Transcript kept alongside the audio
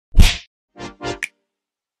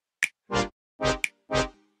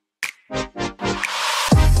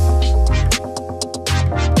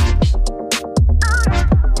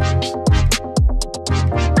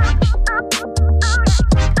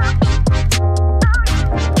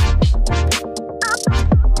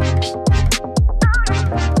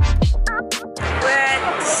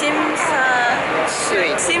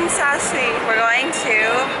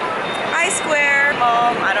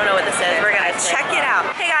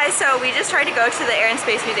guys, so we just tried to go to the Air and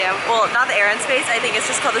Space Museum. Well, not the Air and Space, I think it's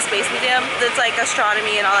just called the Space Museum. It's like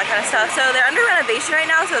astronomy and all that kind of stuff. So they're under renovation right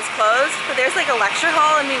now, so it's closed. But there's like a lecture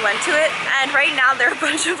hall and we went to it. And right now there are a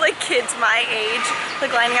bunch of like kids my age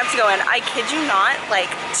like lining up to go in. I kid you not,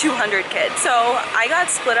 like 200 kids. So I got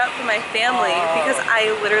split up from my family because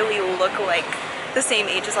I literally look like the same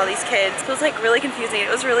age as all these kids. So it was like really confusing.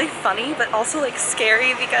 It was really funny, but also like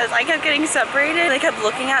scary because I kept getting separated. They kept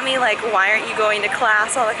looking at me like, why aren't you going to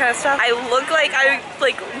class? All that kind of stuff. I look like I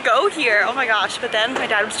like go here. Oh my gosh. But then my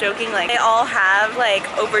dad was joking, like they all have like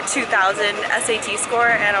over 2,000 SAT score.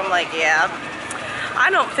 And I'm like, yeah, I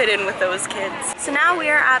don't fit in with those kids. So now we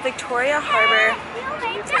are at Victoria Harbor.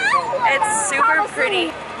 It's super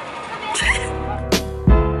pretty.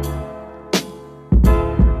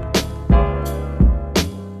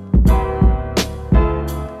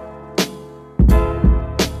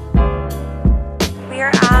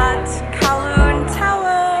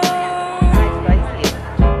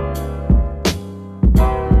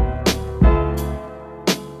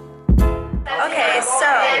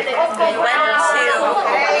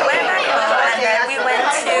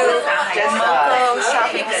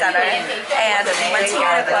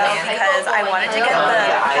 Because I wanted to get the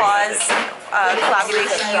Claus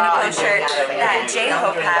collaboration Uniqlo shirt that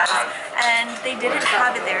J-Hope has, and they didn't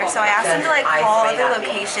have it there, so I asked them to like call other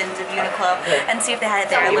locations of Uniqlo and see if they had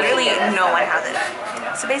it there. Literally no one has it.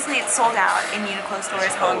 So basically it's sold out in Uniqlo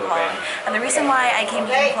stores Hong Kong, and the reason why I came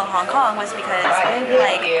to Uniqlo Hong Kong was because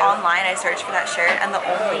like online I searched for that shirt and the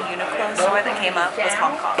only Uniqlo store that came up was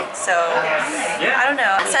Hong Kong. So I don't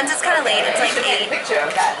know, since it's kind of late, it's like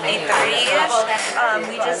 8:30ish,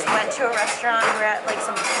 we just went to a restaurant. We're at like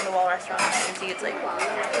some on-the-wall restaurant. You can see it's like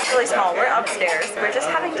really small. We're upstairs. We're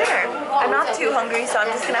just having dinner. I'm not too hungry, so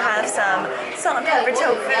I'm just gonna have some salt and pepper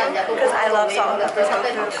tofu because I love salt and pepper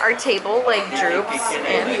tofu. Our table like droops in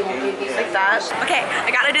like that. Okay, I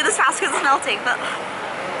gotta do this fast because it's melting, but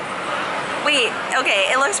wait, okay,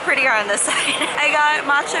 it looks prettier on this side. I got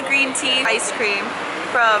matcha green tea ice cream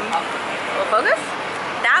from Focus?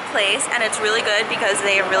 That place, and it's really good because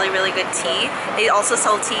they have really, really good tea. They also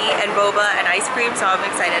sell tea and boba and ice cream, so I'm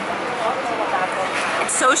excited.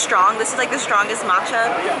 It's so strong. This is like the strongest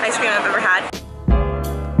matcha ice cream I've ever had.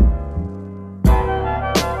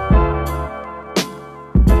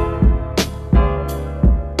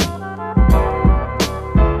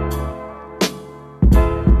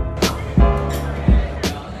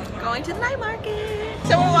 Going to the night market.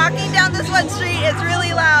 So we're walking down this one street. It's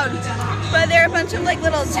really loud, but there are a bunch of like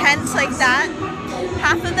little tents like that.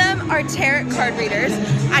 Half of them are tarot card readers.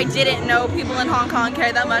 I didn't know people in Hong Kong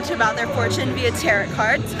care that much about their fortune via tarot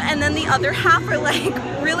cards. And then the other half are like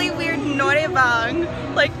really weird noraebang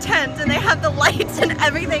like tents, and they have the lights and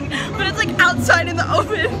everything, but it's like outside in the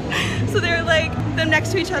open. So they're like them next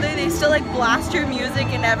to each other. They still like blast your music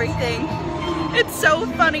and everything. It's so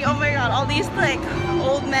funny. Oh my god, all these like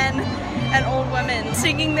old men and old women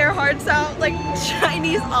singing their hearts out like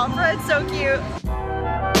Chinese opera. It's so cute.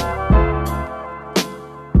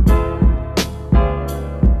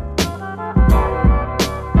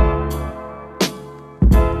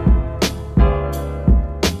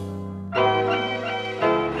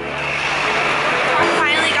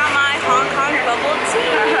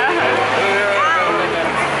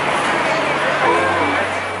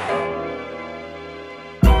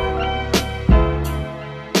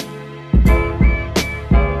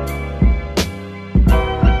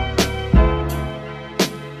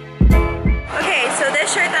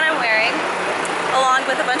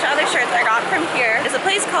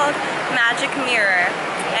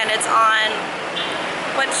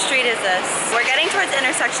 What street is this? We're getting towards the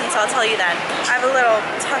intersection, so I'll tell you then. I have a little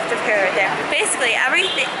tuft of hair right there. Basically,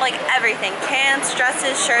 everything, pants,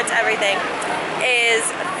 dresses, shirts, everything is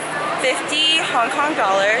 50 Hong Kong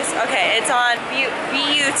dollars. Okay, it's on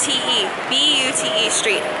B-U-T-E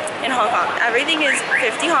Street in Hong Kong. Everything is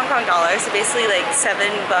 50 Hong Kong dollars, so basically like $7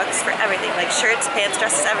 for everything, like shirts, pants,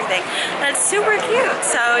 dresses, everything. And it's super cute,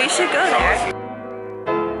 so you should go there.